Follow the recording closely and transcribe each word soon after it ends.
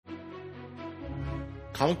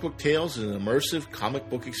Comic Book Tales is an immersive comic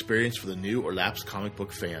book experience for the new or lapsed comic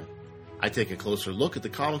book fan. I take a closer look at the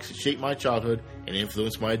comics that shaped my childhood and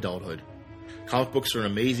influenced my adulthood. Comic books are an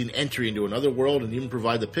amazing entry into another world and even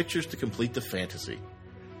provide the pictures to complete the fantasy.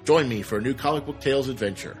 Join me for a new Comic Book Tales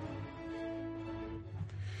adventure.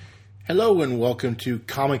 Hello and welcome to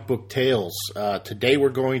Comic Book Tales. Today we're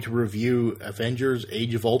going to review Avengers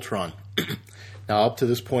Age of Ultron. Now up to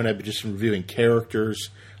this point I've been just reviewing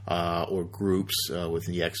characters or groups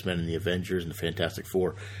within the X-Men and the Avengers and the Fantastic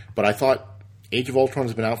Four. But I thought Age of Ultron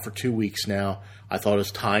has been out for 2 weeks now. I thought it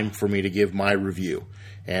was time for me to give my review.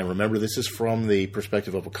 And remember, this is from the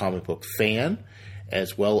perspective of a comic book fan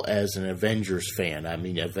as well as an Avengers fan. I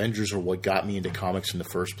mean, Avengers are what got me into comics in the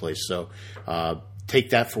first place. So take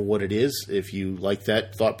that for what it is. If you like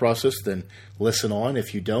that thought process, then listen on.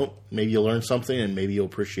 If you don't, maybe you'll learn something and maybe you'll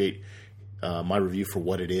appreciate my review for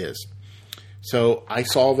what it is. So I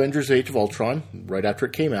saw Avengers Age of Ultron right after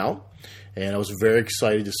it came out, and I was very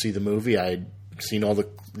excited to see the movie. I had seen all the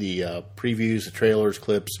previews, the trailers,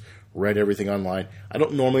 clips, read everything online. I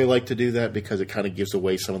don't normally like to do that because it kind of gives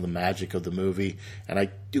away some of the magic of the movie, and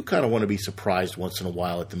I do kind of want to be surprised once in a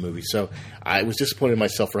while at the movie. So I was disappointed in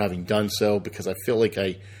myself for having done so because I feel like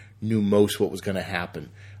I knew most what was going to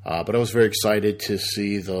happen. But I was very excited to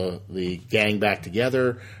see the gang back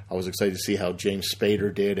together. I was excited to see how James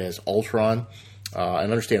Spader did as Ultron.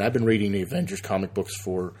 And understand, I've been reading the Avengers comic books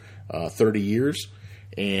for 30 years,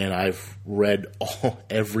 and I've read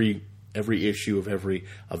every issue of every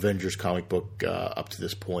Avengers comic book up to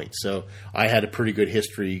this point. So I had a pretty good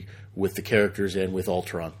history with the characters and with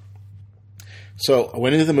Ultron. So I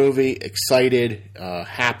went into the movie excited,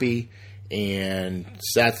 happy, and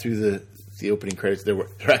sat through the opening credits. There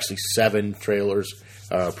are actually 7 trailers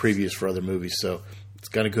previews for other movies, so it's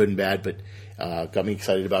kind of good and bad, but got me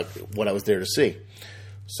excited about what I was there to see.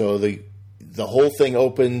 So the whole thing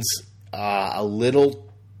opens a little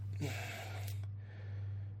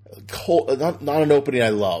cold, not an opening I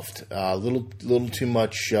loved. A little too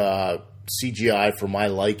much CGI for my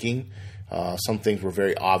liking. Some things were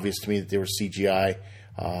very obvious to me that they were CGI.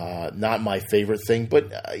 Not my favorite thing,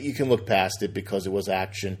 but you can look past it because it was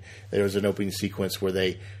action. There was an opening sequence where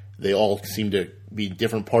they all seemed to be in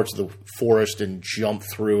different parts of the forest and jump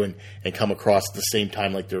through and come across at the same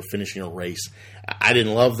time like they were finishing a race. I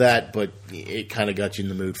didn't love that, but it kind of got you in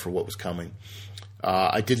the mood for what was coming.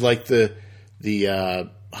 I did like the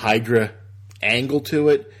Hydra angle to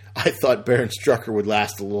it. I thought Baron Strucker would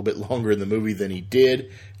last a little bit longer in the movie than he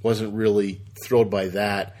did. Wasn't really thrilled by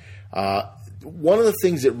that. One of the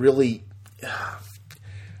things that really,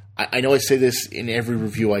 I know I say this in every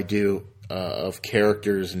review I do of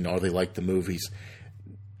characters and are they like the movies.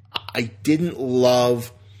 I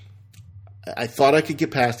thought I could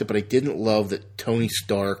get past it, but I didn't love that Tony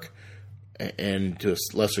Stark and to a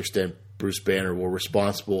lesser extent Bruce Banner were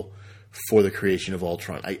responsible for the creation of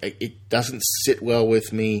Ultron. It doesn't sit well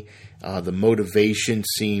with me. The motivation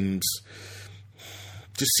seems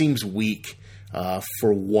weak.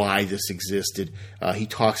 For why this existed. He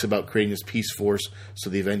talks about creating this Peace Force so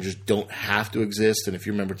the Avengers don't have to exist. And if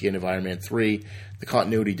you remember at the end of Iron Man 3, the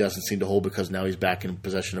continuity doesn't seem to hold because now he's back in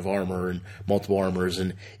possession of armor and multiple armors.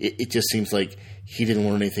 And it just seems like he didn't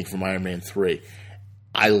learn anything from Iron Man 3.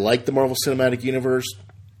 I like the Marvel Cinematic Universe.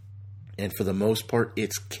 And for the most part,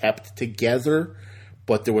 it's kept together.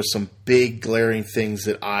 But there was some big glaring things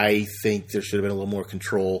that I think there should have been a little more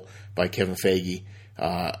control by Kevin Feige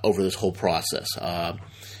over this whole process.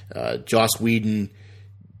 Joss Whedon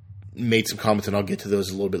made some comments, and I'll get to those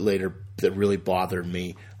a little bit later, that really bothered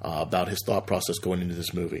me about his thought process going into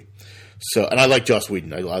this movie. So, and I like Joss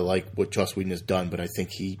Whedon. I like what Joss Whedon has done, but I think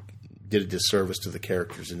he did a disservice to the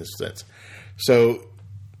characters in this sense. So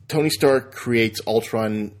Tony Stark creates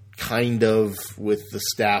Ultron kind of with the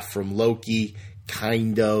staff from Loki,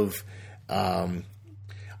 kind of. I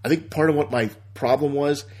think part of what my problem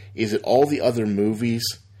was is that all the other movies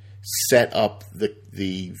set up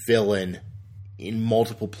the villain in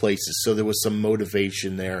multiple places, so there was some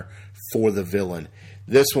motivation there for the villain.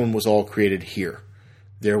 This one was all created here.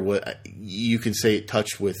 There was, you can say it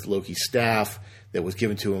touched with Loki's staff that was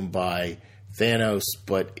given to him by Thanos,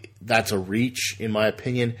 but that's a reach in my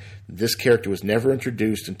opinion. This character was never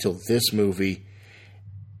introduced until this movie,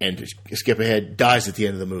 and to skip ahead, dies at the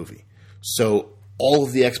end of the movie. So all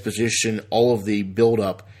of the exposition, all of the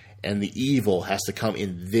build-up, and the evil has to come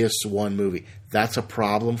in this one movie. That's a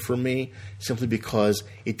problem for me, simply because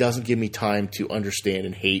it doesn't give me time to understand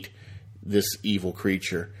and hate this evil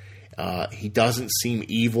creature. He doesn't seem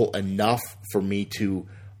evil enough for me to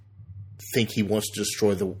think he wants to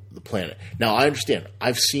destroy the planet. Now, I understand.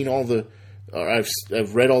 I've seen all the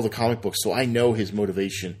I've read all the comic books, so I know his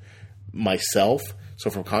motivation myself. So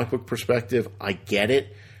from a comic book perspective, I get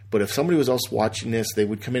it. But if somebody was else watching this, they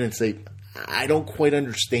would come in and say, I don't quite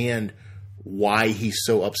understand why he's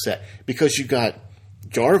so upset. Because you got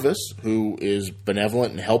Jarvis, who is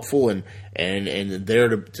benevolent and helpful and there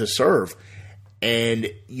to serve.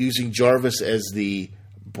 And using Jarvis as the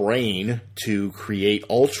brain to create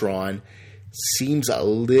Ultron seems a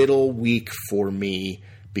little weak for me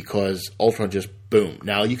because Ultron just boom.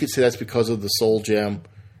 Now, you could say that's because of the Soul Gem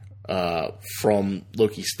from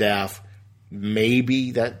Loki's staff.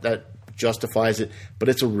 Maybe that justifies it, but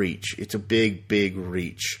it's a reach. It's a big, big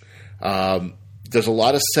reach. There's a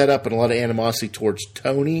lot of setup and a lot of animosity towards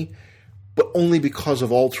Tony, but only because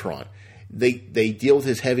of Ultron. They deal with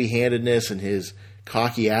his heavy-handedness and his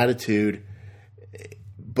cocky attitude,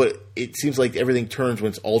 but it seems like everything turns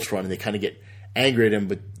when it's Ultron, and they kind of get angry at him.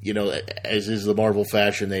 But as is the Marvel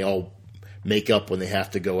fashion, they all make up when they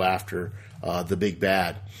have to go after the big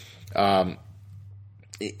bad.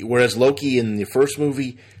 Whereas Loki in the first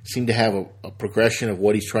movie seemed to have a progression of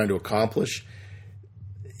what he's trying to accomplish,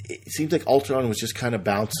 it seems like Ultron was just kind of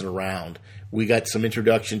bouncing around. We got some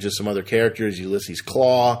introduction to some other characters, Ulysses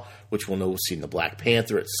Klaue, which we'll know we'll see in the Black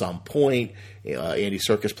Panther at some point. Andy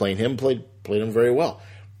Serkis played him very well.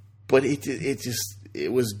 But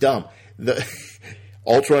it was dumb.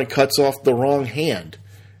 Ultron cuts off the wrong hand.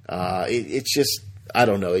 It's just, I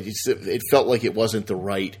don't know. It felt like it wasn't the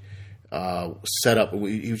right setup.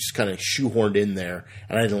 He was just kind of shoehorned in there,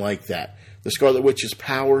 and I didn't like that. The Scarlet Witch's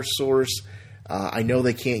power source, I know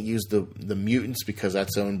they can't use the mutants because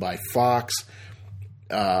that's owned by Fox,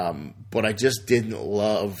 but I just didn't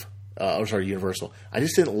love, Universal. I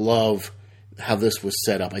just didn't love how this was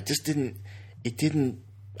set up. I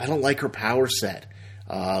don't like her power set.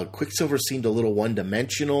 Quicksilver seemed a little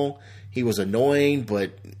one-dimensional. He was annoying,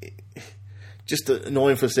 but just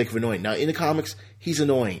annoying for the sake of annoying. Now, in the comics, he's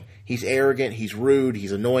annoying. He's arrogant. He's rude.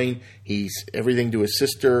 He's annoying. He's everything to his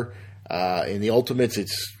sister. In the Ultimates,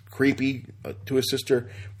 it's creepy to his sister.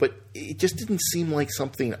 But it just didn't seem like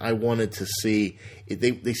something I wanted to see.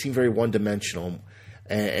 They seem very one-dimensional.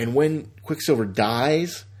 And when Quicksilver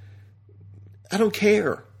dies, I don't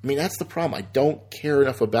care. I mean, that's the problem. I don't care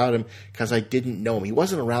enough about him because I didn't know him. He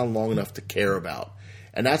wasn't around long enough to care about.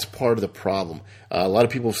 And that's part of the problem. A lot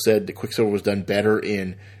of people have said that Quicksilver was done better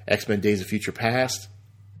in X-Men Days of Future Past.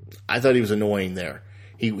 I thought he was annoying there.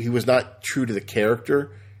 He was not true to the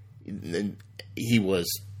character. He was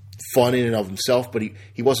fun in and of himself, but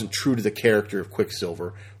he wasn't true to the character of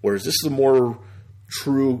Quicksilver. Whereas this is more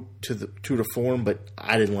true to form, but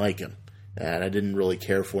I didn't like him. And I didn't really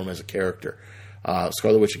care for him as a character.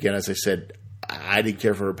 Scarlet Witch, again, as I said, I didn't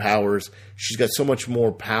care for her powers. She's got so much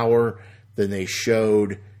more power than they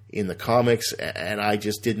showed in the comics, and I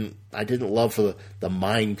didn't love for the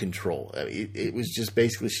mind control. It was just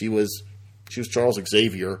basically she was Charles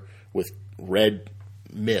Xavier with red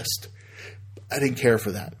mist. I didn't care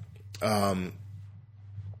for that. The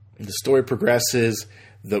story progresses.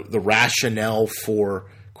 The rationale for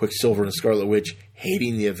Quicksilver and Scarlet Witch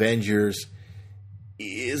hating the Avengers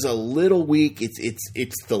is a little weak.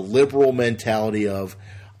 It's the liberal mentality of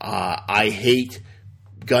I hate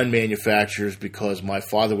gun manufacturers because my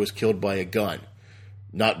father was killed by a gun.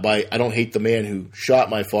 I don't hate the man who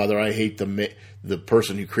shot my father. I hate the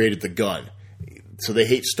person who created the gun. So they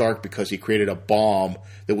hate Stark because he created a bomb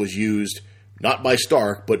that was used not by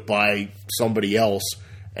Stark but by somebody else,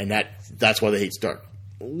 and that's why they hate Stark.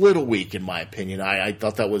 A little weak in my opinion. I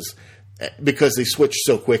thought that was because they switched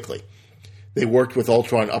so quickly. They worked with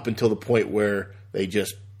Ultron up until the point where they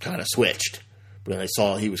just kind of switched. But then they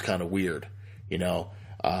saw he was kind of weird,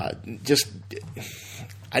 I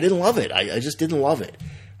didn't love it. I just didn't love it.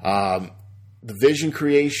 The Vision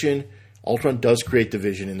creation, Ultron does create the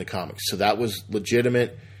Vision in the comics, so that was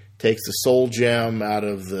legitimate. Takes the Soul Gem out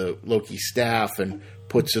of the Loki staff and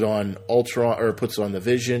puts it on Ultron, or puts it on the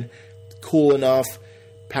Vision. Cool enough.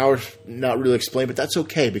 Power's not really explained, but that's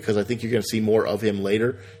okay because I think you're going to see more of him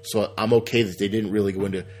later. So I'm okay that they didn't really go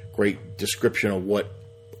into great description of what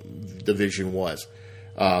the Vision was.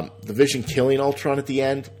 The Vision killing Ultron at the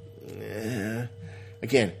end,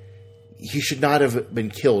 again, he should not have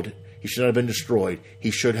been killed. He should not have been destroyed.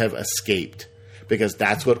 He should have escaped because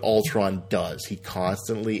that's what Ultron does. He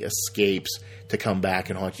constantly escapes to come back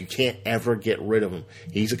and haunt you. You can't ever get rid of him.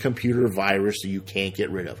 He's a computer virus that you can't get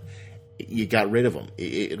rid of. You got rid of him.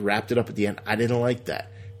 It wrapped it up at the end. I didn't like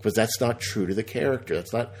that because that's not true to the character.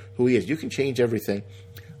 That's not who he is. You can change everything.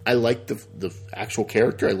 I liked the actual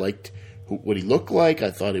character. I liked what he looked like.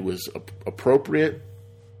 I thought it was appropriate.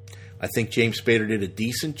 I think James Spader did a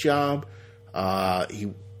decent job.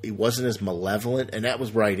 he wasn't as malevolent, and that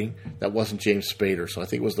was writing. That wasn't James Spader, so I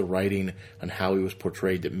think it was the writing and how he was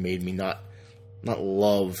portrayed that made me not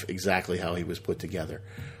love exactly how he was put together.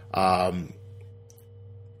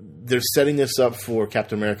 They're setting this up for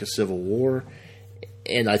Captain America: Civil War,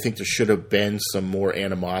 and I think there should have been some more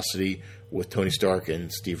animosity with Tony Stark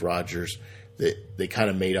and Steve Rogers that they kind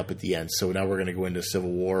of made up at the end. So now we're going to go into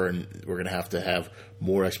Civil War, and we're going to have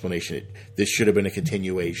more explanation. This should have been a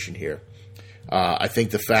continuation here. I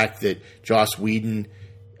think the fact that Joss Whedon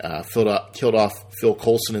killed off Phil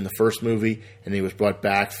Coulson in the first movie, and he was brought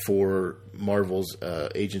back for Marvel's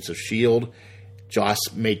Agents of S.H.I.E.L.D., Joss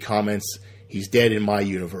made comments, he's dead in my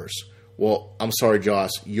universe. Well, I'm sorry,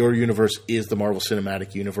 Joss. Your universe is the Marvel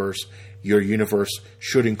Cinematic Universe. Your universe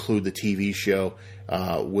should include the TV show,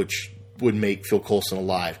 which would make Phil Coulson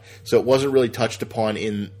alive. So it wasn't really touched upon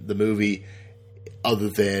in the movie other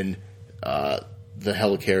than the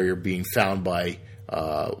helicarrier being found by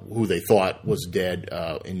who they thought was dead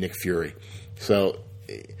in Nick Fury. So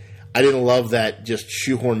I didn't love that just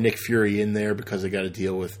shoehorn Nick Fury in there because they got to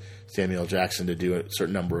deal with Samuel L. Jackson to do a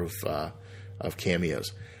certain number of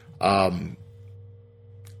cameos.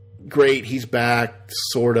 Great, he's back,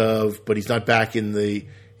 sort of, but he's not back in the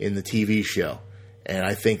TV show. And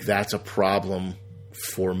I think that's a problem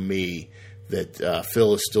for me, that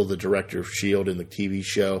Phil is still the director of S.H.I.E.L.D. in the TV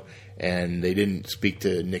show, and they didn't speak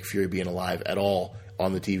to Nick Fury being alive at all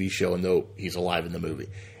on the TV show, and though he's alive in the movie.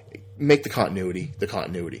 Make the continuity.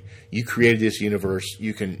 You created this universe.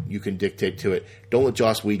 You can dictate to it. Don't let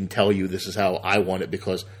Joss Whedon tell you this is how I want it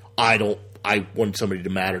because I want somebody to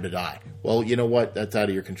matter to die. Well, you know what? That's out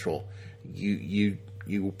of your control. You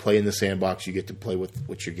play in the sandbox. You get to play with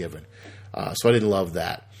what you're given. So I didn't love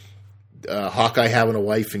that. Hawkeye having a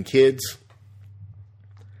wife and kids,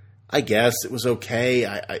 I guess it was okay.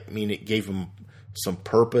 I mean, it gave him some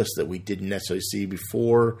purpose that we didn't necessarily see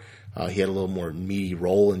before. He had a little more meaty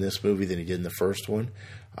role in this movie than he did in the first one.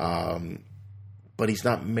 But he's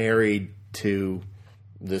not married to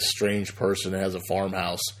this strange person that has a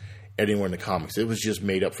farmhouse anywhere in the comics. It was just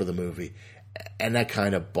made up for the movie. And that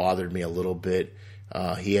kind of bothered me a little bit.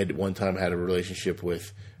 He had one time had a relationship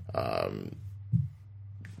with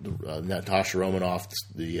Natasha Romanoff,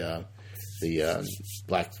 the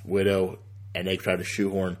Black Widow, and they tried to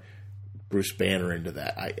shoehorn Bruce Banner into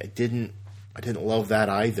that. I didn't love that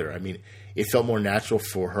either. I mean, it felt more natural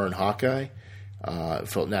for her and Hawkeye. It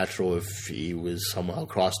felt natural if he was somehow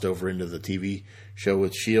crossed over into the TV show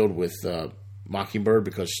with S.H.I.E.L.D. with Mockingbird,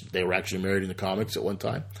 because they were actually married in the comics at one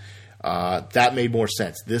time. That made more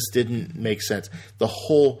sense. This didn't make sense. The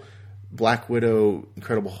whole Black Widow,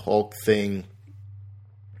 Incredible Hulk thing,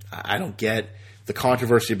 I don't get. The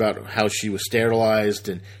controversy about how she was sterilized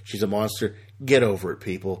and she's a monster. Get over it,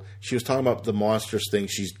 people. She was talking about the monstrous thing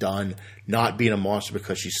she's done, not being a monster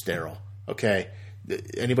because she's sterile. Okay?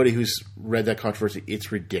 Anybody who's read that controversy,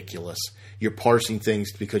 it's ridiculous. You're parsing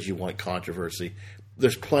things because you want controversy.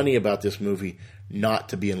 There's plenty about this movie not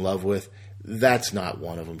to be in love with. That's not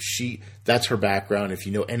one of them. That's her background. If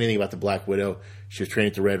you know anything about the Black Widow, she was trained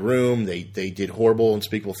at the Red Room. They did horrible,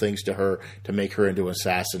 unspeakable things to her to make her into an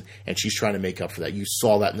assassin, and she's trying to make up for that. You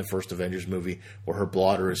saw that in the first Avengers movie, where her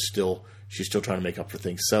blotter is she's still trying to make up for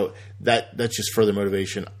things. So that's just further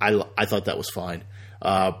motivation. I thought that was fine.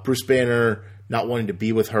 Bruce Banner not wanting to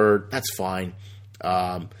be with her, that's fine.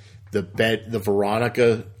 The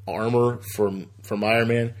Veronica armor from Iron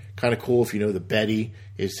Man, kind of cool. If you know, the Betty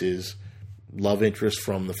is his love interest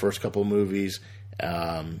from the first couple of movies,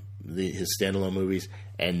 his standalone movies,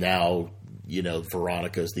 and now, you know,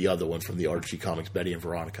 Veronica is the other one from the Archie comics, Betty and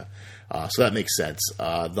Veronica. So that makes sense.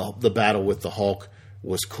 The battle with the Hulk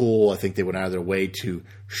was cool. I think they went out of their way to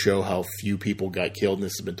show how few people got killed, and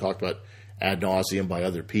this has been talked about ad nauseum by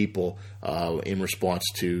other people in response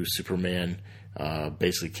to Superman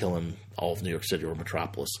basically killing all of New York City or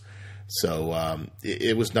Metropolis. So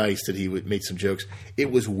it was nice that he made some jokes.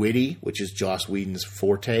 It was witty, which is Joss Whedon's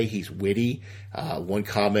forte. He's witty. One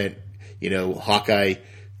comment, you know, Hawkeye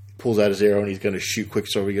pulls out his arrow and he's going to shoot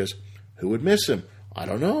Quicksilver. He goes, "Who would miss him? I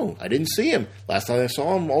don't know. I didn't see him. Last time I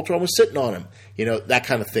saw him, Ultron was sitting on him." You know, that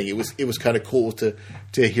kind of thing. It was kind of cool to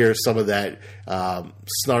hear some of that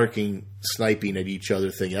sniping at each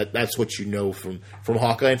other thing. That's what you know from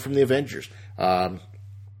Hawkeye and from the Avengers.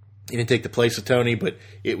 He didn't take the place of Tony, but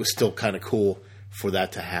it was still kind of cool for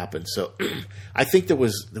that to happen. So I think there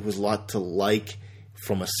was a lot to like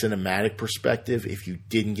from a cinematic perspective. If you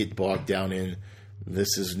didn't get bogged down in,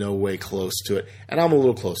 this is no way close to it. And I'm a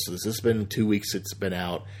little close to this. It's been 2 weeks it's been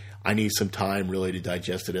out. I need some time really to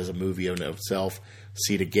digest it as a movie in itself,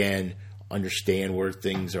 see it again, understand where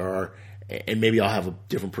things are. and maybe I'll have a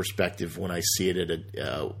different perspective when I see it at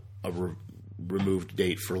a removed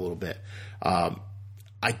date for a little bit.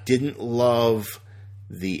 I didn't love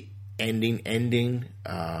the ending.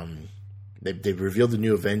 They've revealed the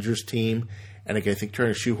new Avengers team, and I think trying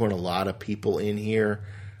to shoehorn a lot of people in here.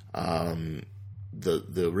 The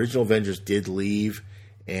original Avengers did leave,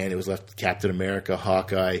 and it was left Captain America,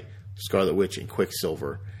 Hawkeye, Scarlet Witch, and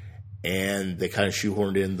Quicksilver. And they kind of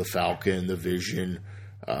shoehorned in the Falcon, the Vision.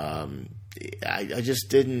 I just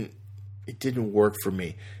didn't. It didn't work for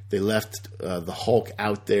me. They left the Hulk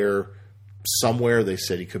out there somewhere. They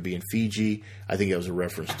said he could be in Fiji. I think that was a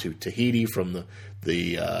reference to Tahiti from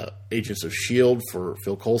the Agents of S.H.I.E.L.D. for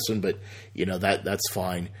Phil Coulson, but that's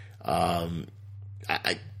fine.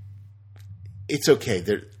 It's okay.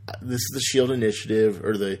 This is the S.H.I.E.L.D. initiative,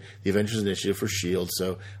 or the Avengers initiative for S.H.I.E.L.D.,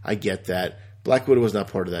 so I get that. Black Widow was not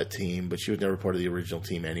part of that team, but she was never part of the original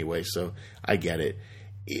team anyway, so I get it.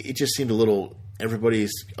 It just seemed a little...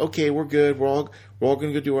 Everybody's, okay, we're good. We're all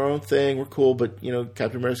going to go do our own thing. We're cool, but,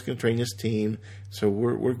 Captain America's going to train this team, so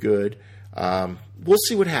we're good. We'll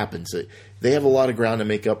see what happens. They have a lot of ground to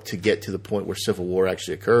make up to get to the point where Civil War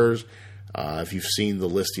actually occurs. If you've seen the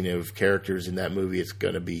listing of characters in that movie, it's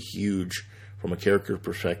going to be huge from a character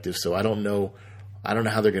perspective. So I don't know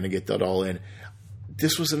how they're going to get that all in.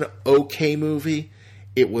 This was an okay movie.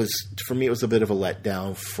 For me, it was a bit of a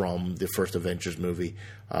letdown from the first Avengers movie.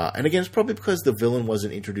 And again, it's probably because the villain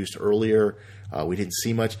wasn't introduced earlier. We didn't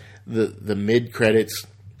see much. The mid-credits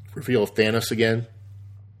reveal of Thanos again.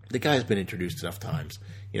 The guy's been introduced enough times.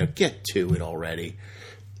 Get to it already.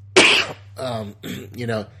 The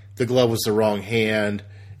glove was the wrong hand.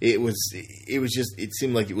 It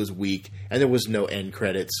seemed like it was weak. And there was no end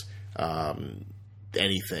credits,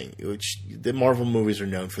 anything. Which the Marvel movies are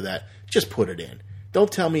known for that. Just put it in. Don't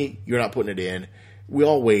tell me you're not putting it in. We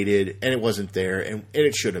all waited, and it wasn't there, and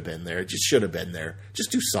it should have been there. It just should have been there. Just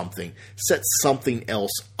do something. Set something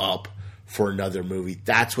else up for another movie.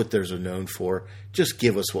 That's what they're known for. Just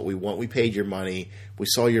give us what we want. We paid your money. We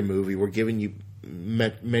saw your movie. We're giving you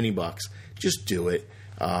many bucks. Just do it.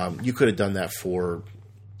 You could have done that for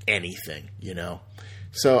anything,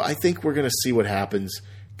 So I think we're going to see what happens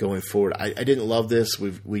going forward. I didn't love this.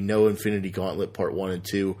 We know Infinity Gauntlet Part 1 and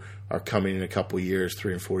 2 are coming in a couple years,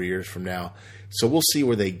 3 and 4 years from now. So we'll see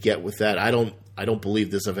where they get with that. I don't believe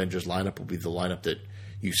this Avengers lineup will be the lineup that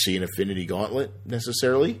you see in Infinity Gauntlet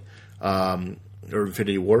necessarily, or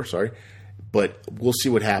Infinity War, sorry. But we'll see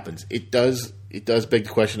what happens. It does beg the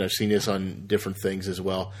question. I've seen this on different things as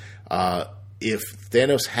well. If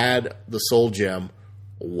Thanos had the Soul Gem,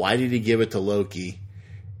 why did he give it to Loki?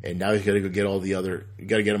 And now he's got to go get you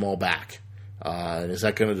got to get them all back. And is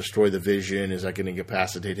that going to destroy the Vision? Is that going to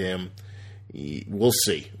incapacitate him? We'll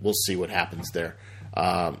see. We'll see what happens there.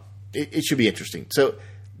 It should be interesting. So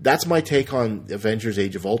that's my take on Avengers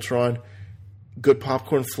Age of Ultron. Good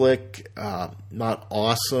popcorn flick. Not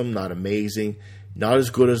awesome, not amazing. Not as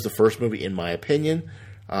good as the first movie, in my opinion.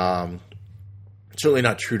 Certainly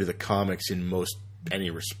not true to the comics in any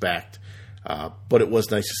respect. But it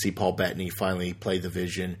was nice to see Paul Bettany finally play the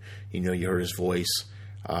Vision. You heard his voice.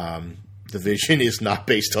 The Vision is not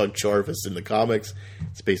based on Jarvis in the comics.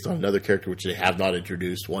 It's based on another character which they have not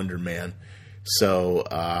introduced, Wonder Man. So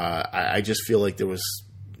I just feel like there was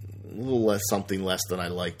a little something less than I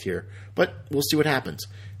liked here. But we'll see what happens.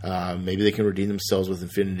 Maybe they can redeem themselves with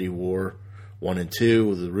Infinity War 1 and 2,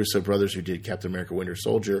 with the Russo brothers who did Captain America Winter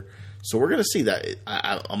Soldier. So we're going to see that.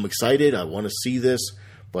 I'm excited. I want to see this.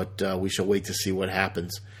 But we shall wait to see what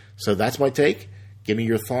happens. So that's my take. Give me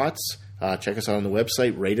your thoughts. Check us out on the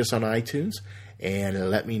website. Rate us on iTunes. And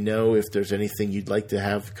let me know if there's anything you'd like to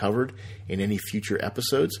have covered in any future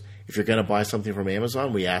episodes. If you're going to buy something from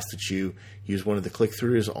Amazon, we ask that you use one of the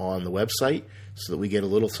click-throughs on the website so that we get a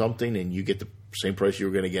little something and you get the same price you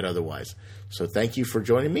were going to get otherwise. So thank you for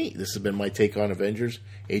joining me. This has been my take on Avengers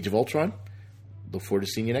Age of Ultron. Look forward to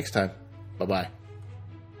seeing you next time. Bye-bye.